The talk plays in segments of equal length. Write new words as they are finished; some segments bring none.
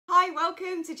Hi,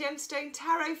 welcome to Gemstone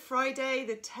Tarot Friday,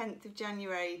 the 10th of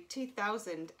January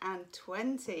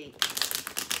 2020.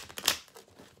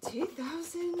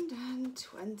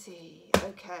 2020.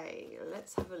 Okay,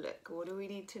 let's have a look. What do we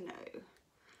need to know?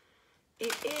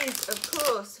 It is, of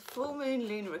course, full moon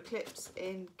lunar eclipse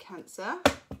in Cancer.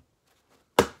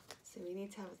 So we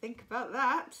need to have a think about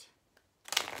that.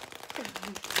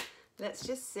 Let's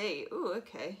just see. Oh,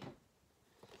 okay.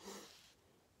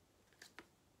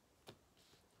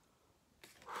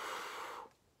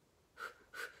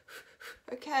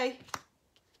 Okay.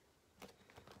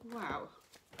 Wow.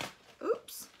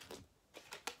 Oops.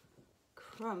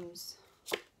 Crumbs.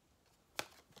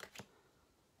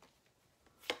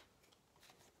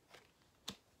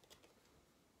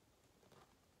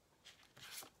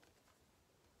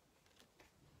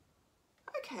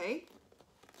 Okay.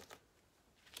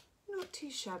 Not too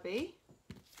shabby.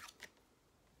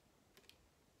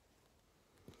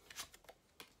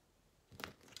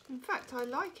 In fact, I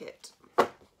like it.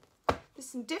 There's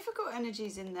some difficult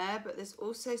energies in there, but there's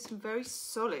also some very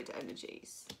solid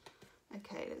energies.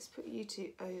 Okay, let's put you two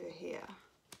over here.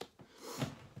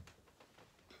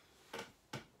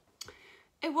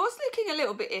 It was looking a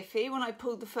little bit iffy when I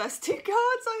pulled the first two cards,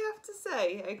 I have to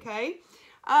say, okay?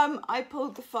 I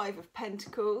pulled the Five of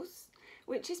Pentacles,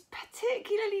 which is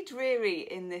particularly dreary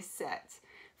in this set.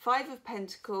 Five of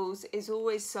Pentacles is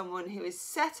always someone who is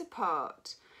set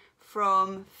apart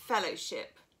from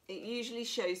fellowship. It usually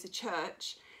shows the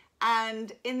church,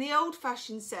 and in the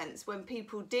old-fashioned sense, when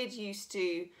people did used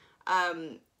to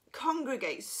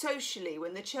congregate socially,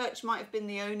 when the church might have been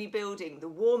the only building, the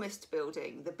warmest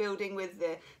building, the building with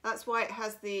the, that's why it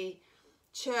has the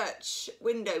church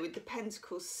window with the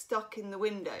pentacles stuck in the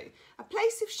window, a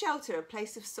place of shelter, a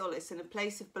place of solace, and a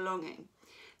place of belonging.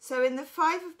 So in the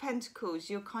Five of Pentacles,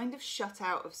 you're kind of shut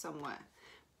out of somewhere,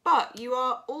 but you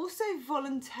are also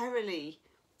voluntarily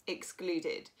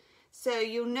excluded. So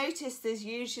you'll notice there's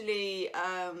usually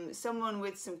someone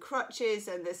with some crutches,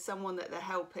 and there's someone that they're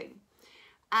helping.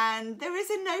 And there is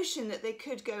a notion that they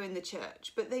could go in the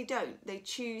church, but they don't. They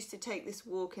choose to take this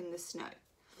walk in the snow.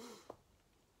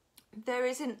 There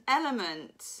is an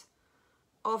element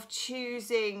of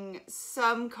choosing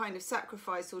some kind of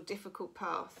sacrifice or difficult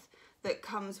path that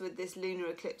comes with this lunar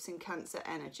eclipse in Cancer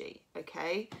energy,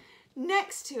 okay?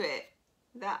 Next to it,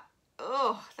 that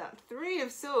Three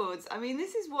of Swords. I mean,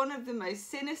 this is one of the most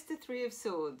sinister Three of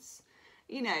Swords,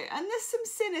 you know, and there's some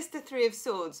sinister Three of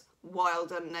Swords,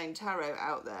 wild unknown tarot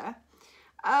out there.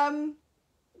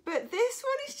 But this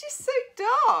one is just so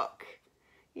dark,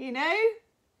 you know?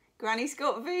 Granny's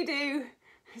got voodoo.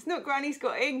 It's not Granny's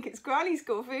got ink, it's Granny's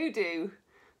got voodoo.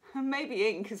 And maybe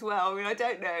ink as well. I mean, I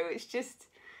don't know. It's just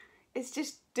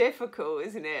difficult,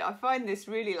 isn't it? I find this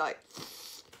really like...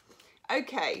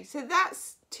 Okay, so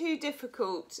that's two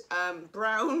difficult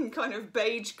brown, kind of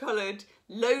beige coloured,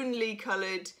 lonely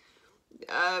coloured,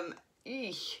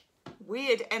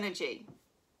 weird energy.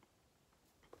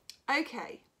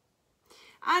 Okay,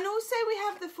 and also we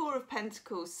have the Four of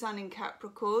Pentacles, Sun in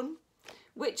Capricorn,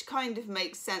 which kind of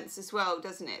makes sense as well,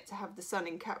 doesn't it, to have the Sun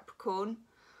in Capricorn.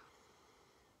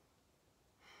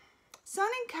 Sun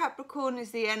in Capricorn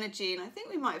is the energy, and I think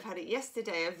we might have had it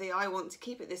yesterday, of the I want to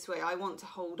keep it this way, I want to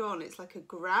hold on. It's like a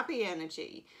grabby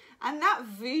energy. And that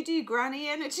voodoo granny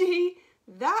energy,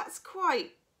 that's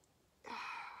quite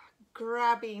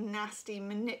grabby, nasty,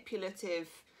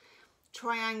 manipulative,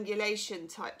 triangulation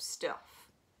type stuff.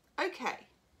 Okay.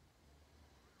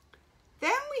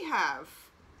 Then we have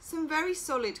some very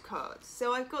solid cards.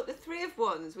 So I've got the Three of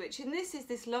Wands, which in this is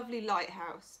this lovely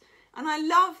lighthouse. And I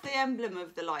love the emblem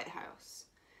of the lighthouse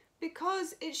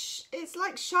because it's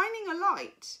like shining a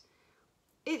light.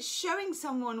 It's showing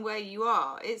someone where you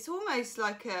are. It's almost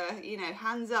like a, you know,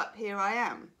 hands up, here I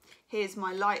am. Here's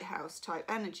my lighthouse type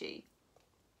energy.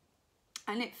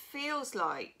 And it feels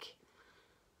like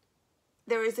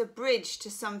there is a bridge to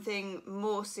something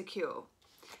more secure.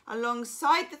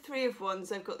 Alongside the Three of Wands,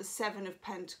 I've got the Seven of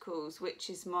Pentacles, which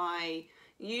is my...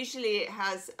 Usually it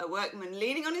has a workman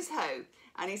leaning on his hoe,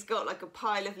 and he's got like a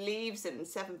pile of leaves and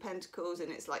Seven Pentacles,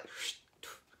 and it's like,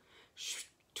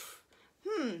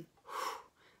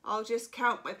 I'll just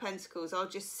count my pentacles. I'll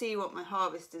just see what my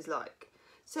harvest is like.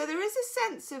 So there is a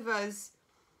sense of us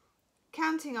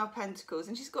counting our pentacles,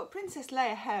 and she's got Princess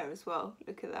Leia hair as well.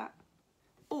 Look at that.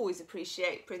 Always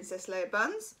appreciate Princess Leia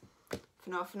buns.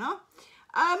 Fna.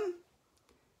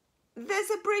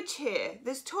 There's a bridge here.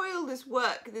 There's toil, there's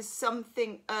work, there's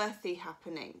something earthy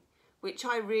happening, which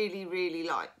I really, really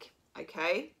like,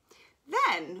 okay?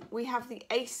 Then we have the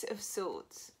Ace of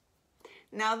Swords.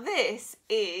 Now this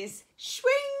is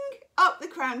swing up the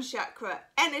crown chakra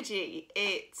energy.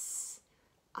 It's,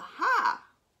 aha,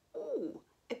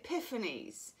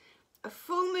 epiphanies. A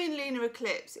full moon lunar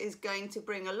eclipse is going to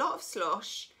bring a lot of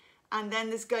slosh, and then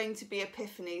there's going to be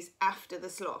epiphanies after the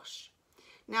slosh.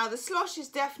 Now the slosh is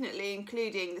definitely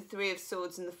including the Three of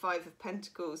Swords and the Five of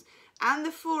Pentacles and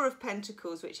the Four of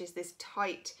Pentacles, which is this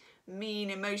tight, mean,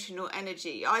 emotional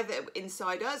energy, either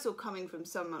inside us or coming from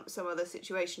some other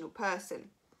situational person.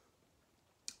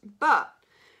 But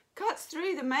cuts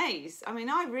through the maze. I mean,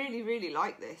 I really, really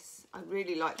like this. I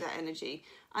really like that energy.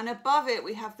 And above it,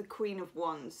 we have the Queen of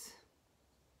Wands.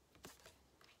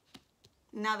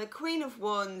 Now, the Queen of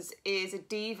Wands is a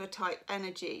diva type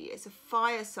energy. It's a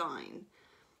fire sign.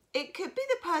 It could be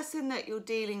the person that you're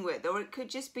dealing with, or it could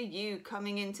just be you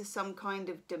coming into some kind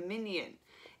of dominion.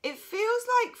 It feels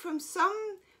like from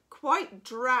some quite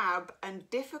drab and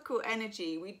difficult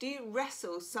energy, we do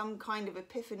wrestle some kind of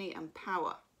epiphany and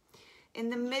power. In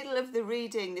the middle of the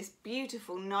reading, this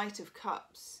beautiful Knight of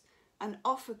Cups, an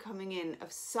offer coming in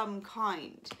of some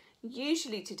kind,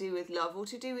 usually to do with love or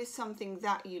to do with something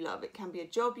that you love. It can be a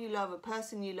job you love, a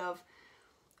person you love,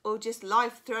 or just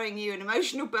life throwing you an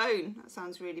emotional bone. That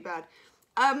sounds really bad.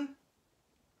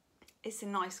 It's a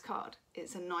nice card.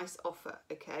 It's a nice offer,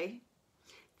 okay?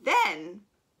 Then,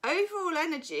 overall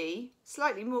energy,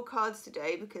 slightly more cards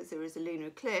today because there is a lunar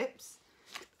eclipse,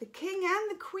 the King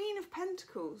and the Queen of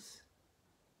Pentacles.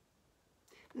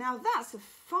 Now that's a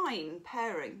fine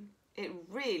pairing. It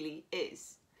really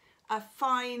is a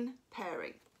fine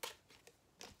pairing.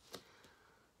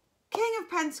 King of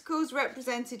Pentacles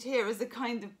represented here as a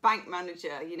kind of bank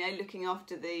manager, you know, looking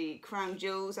after the crown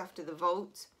jewels, after the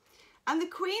vault. And the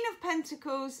Queen of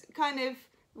Pentacles, kind of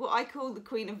what I call the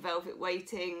Queen of Velvet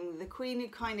Waiting, the Queen who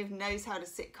kind of knows how to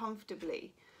sit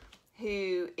comfortably,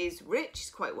 who is rich, she's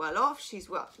quite well off, she's,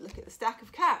 well, look at the stack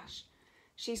of cash.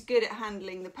 She's good at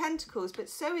handling the pentacles, but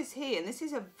so is he, and this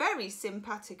is a very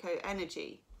simpatico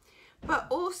energy. But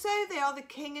also they are the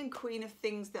king and queen of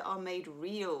things that are made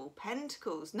real.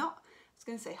 Pentacles, not, I was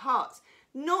going to say hearts,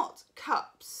 not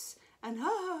cups. And,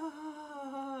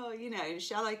 you know,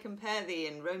 shall I compare thee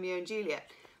and Romeo and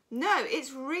Juliet? No,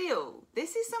 it's real.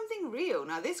 This is something real.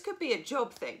 Now, this could be a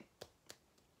job thing.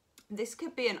 This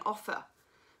could be an offer.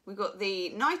 We've got the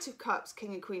Knight of Cups,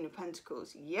 King and Queen of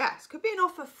Pentacles. Yes, could be an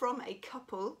offer from a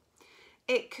couple.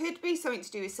 It could be something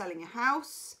to do with selling a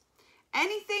house.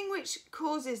 Anything which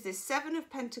causes this Seven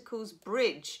of Pentacles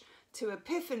bridge to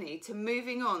epiphany, to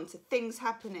moving on, to things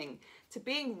happening, to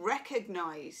being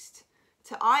recognised,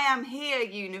 to I am here,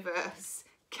 universe.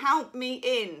 Count me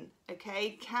in,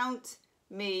 okay? Count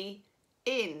me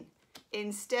in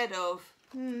instead of,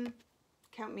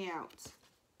 count me out.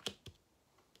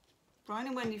 Brian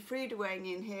and Wendy Frieda weighing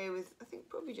in here with, I think,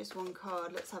 probably just one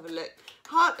card. Let's have a look.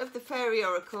 Heart of the Fairy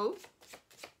Oracle.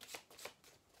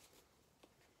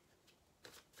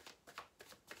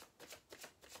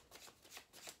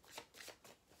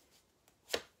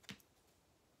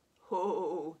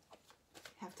 Oh,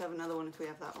 have to have another one if we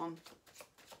have that one.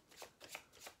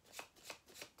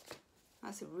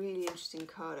 That's a really interesting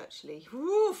card, actually.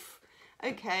 Woof!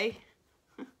 Okay.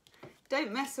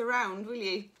 Don't mess around, will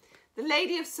you? The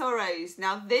Lady of Sorrows.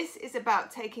 Now, this is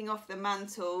about taking off the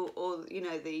mantle or, you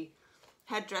know, the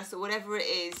headdress or whatever it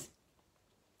is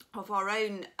of our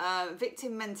own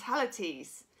victim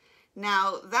mentalities.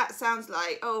 Now, that sounds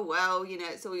like, oh, well, you know,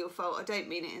 it's all your fault. I don't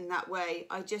mean it in that way.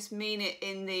 I just mean it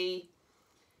in the...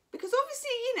 Because obviously,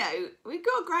 you know, we've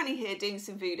got a granny here doing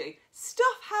some voodoo.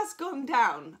 Stuff has gone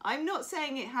down. I'm not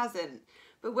saying it hasn't.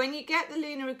 But when you get the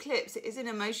lunar eclipse, it is an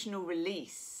emotional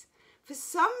release. For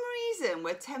some reason,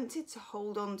 we're tempted to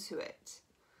hold on to it.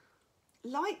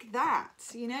 Like that.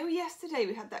 You know, yesterday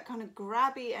we had that kind of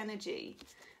grabby energy.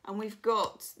 And we've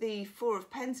got the Four of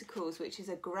Pentacles, which is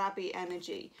a grabby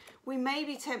energy. We may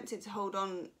be tempted to hold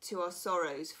on to our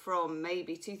sorrows from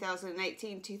maybe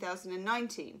 2018,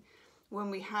 2019,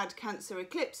 when we had Cancer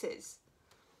eclipses.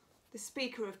 The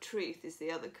Speaker of Truth is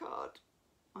the other card.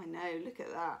 I know, look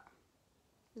at that.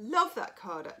 Love that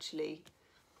card, actually.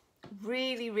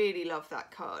 Really, really love that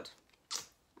card.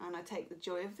 And I take the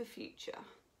joy of the future.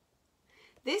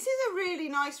 This is a really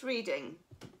nice reading.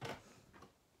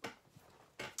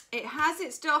 It has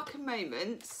its darker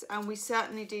moments, and we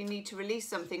certainly do need to release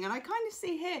something. And I kind of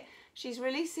see here, she's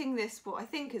releasing this, what I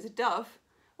think is a dove,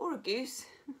 or a goose.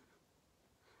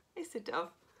 It's a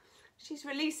dove. She's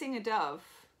releasing a dove.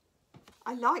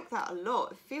 I like that a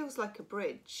lot. It feels like a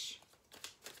bridge.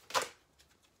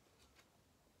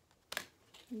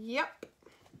 Yep.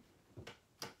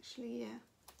 Actually, yeah.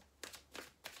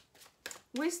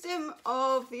 Wisdom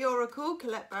of the Oracle,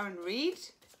 Colette Baron Reid.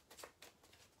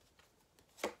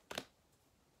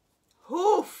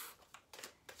 Hoof.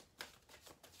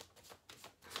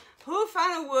 Hoof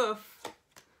and a woof.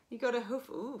 You got a hoof,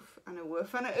 oof, and a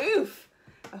woof and a oof.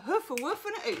 A hoof, a woof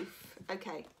and a oof.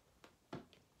 Okay.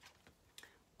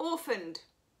 Orphaned.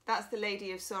 That's the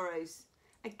Lady of Sorrows.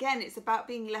 Again, it's about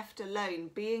being left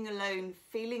alone, being alone,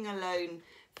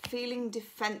 feeling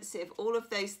defensive, all of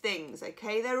those things,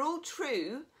 okay? They're all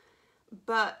true,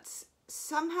 but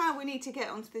somehow we need to get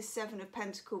onto this Seven of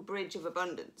Pentacles bridge of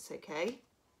abundance, okay?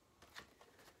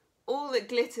 All that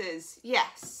glitters,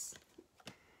 yes.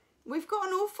 We've got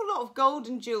an awful lot of gold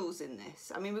and jewels in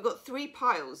this. I mean, we've got 3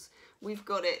 piles. We've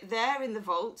got it there in the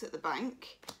vault at the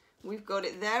bank. We've got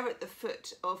it there at the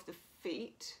foot of the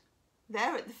feet.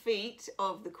 There at the feet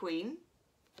of the Queen.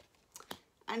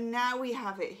 And now we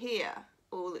have it here.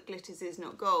 All that glitters is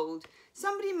not gold.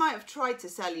 Somebody might have tried to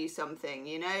sell you something,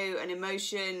 you know, an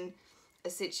emotion, a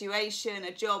situation,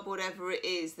 a job, whatever it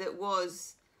is, that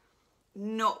was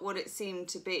not what it seemed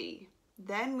to be.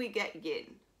 Then we get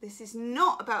yin. This is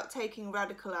not about taking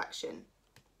radical action.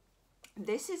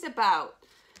 This is about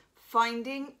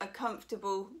finding a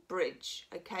comfortable bridge,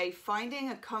 okay? Finding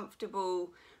a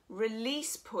comfortable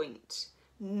release point,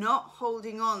 not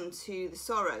holding on to the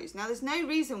sorrows. Now, there's no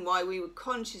reason why we would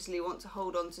consciously want to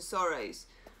hold on to sorrows.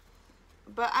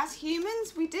 But as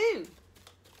humans, we do.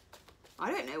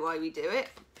 I don't know why we do it,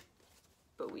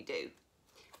 but we do.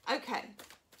 Okay.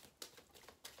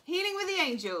 Healing with the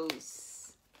angels.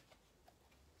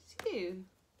 2.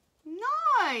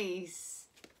 Nice.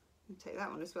 I'll take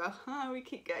that one as well. We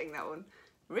keep getting that one.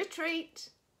 Retreat.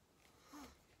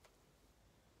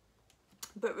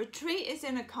 But retreat is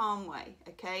in a calm way,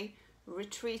 okay?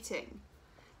 Retreating.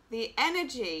 The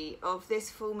energy of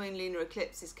this full moon lunar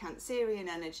eclipse is Cancerian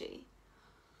energy.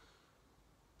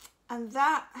 And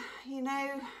that, you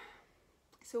know,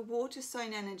 it's a water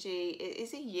sign energy. It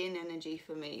is a yin energy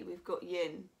for me. We've got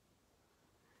yin.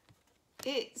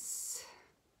 It's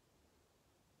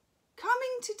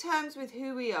coming to terms with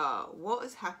who we are, what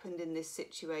has happened in this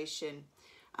situation,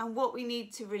 and what we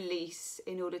need to release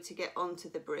in order to get onto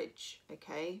the bridge,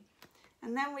 okay?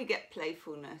 And then we get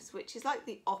playfulness, which is like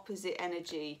the opposite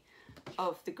energy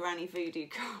of the Granny Voodoo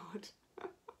card.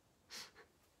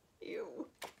 Ew.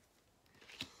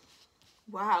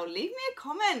 Wow, leave me a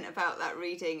comment about that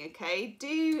reading, okay?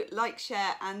 Do like,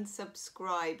 share and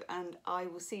subscribe, and I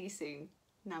will see you soon.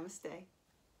 Namaste.